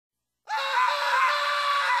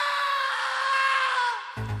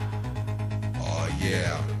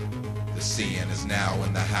Yeah, the CN is now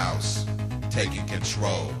in the house, taking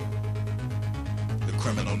control. The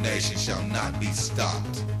criminal nation shall not be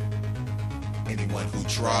stopped. Anyone who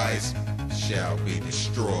tries shall be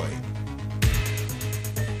destroyed.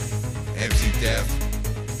 MC Def,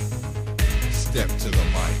 step to the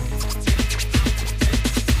mic.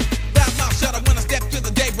 That mouth shut up when I step to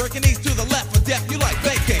the day, working east to the left for death. You like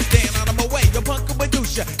vacate, staying out of my way. Your punk will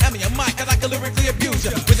reduce ya. Hand me a mic and I can lyrically abuse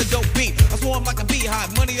ya. With a dope beat, I swarm like a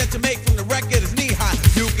beehive. Money that you make from the record is knee high.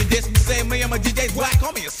 You can diss me, say me, I'm a DJ's whack.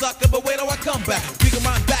 Call me a sucker, but wait till I come back. We can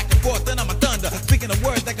rhyme back and forth, then I'm a thunder. Speaking of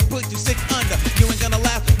words that can put you 6 under. You ain't gonna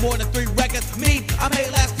last more than 3 records. Me, I may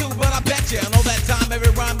last 2, but I bet you. And all that time,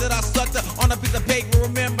 every rhyme that I sucked on a piece of paper,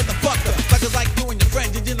 remember the fucker. Suckers like you and your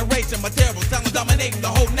friends, your generation. My terrible talent dominating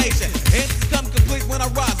the whole nation. Hits come complete when I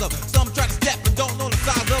rise up. Some try to step but don't know the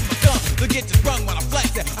size of my thumb. They'll get you sprung when I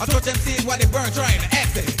flex it. I torch MCs while they burn, trying to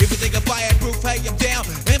exit. If you think I'm fireproof, hey, I'm down.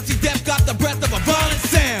 MC Def got the breath of a violent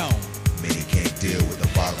sound. Many can't deal with a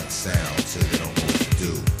violent sound, so they don't know what to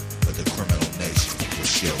do. But the criminal nation will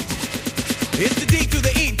show you. It's the D to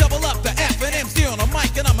the E, double up the F, and MC on a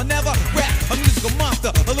mic, and I'ma never rap. A musical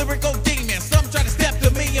monster, a lyrical demon. Some try to step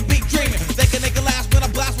to me and be dreaming. They can last when I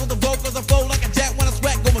blast with the vocals. I flow like a jet when I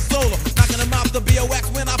sweat, going solo. Knocking them out the BOX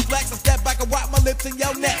when I flex. I step back and wipe my lips in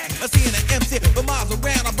your neck. I see an MC for miles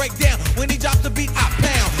around, I break down. When he drops the beat, I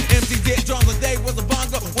pound. MC did drums a day was a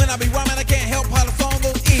bongo. When I be rhyming, I can't help how the song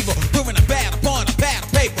goes evil. Proving a bad upon a pad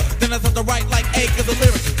of paper. Then I start to write like acres of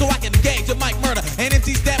lyrics, so I can engage a mic murder. And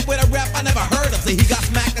MC step with a rap I never heard of. See, he got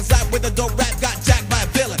smacked inside with a dope rap, got jacked by a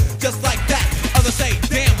villain, just like that. Others say,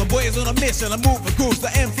 damn, the boy is on a mission. I move for groups,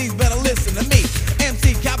 the MCs better listen to me.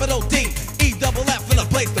 MC capital D, E-double-F in a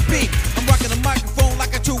place to be. I'm rocking the microphone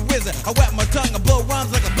like a true wizard. I wet my tongue and blow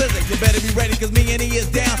rhymes like a blizzard. You better be ready, cause me and he is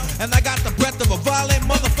down. And I got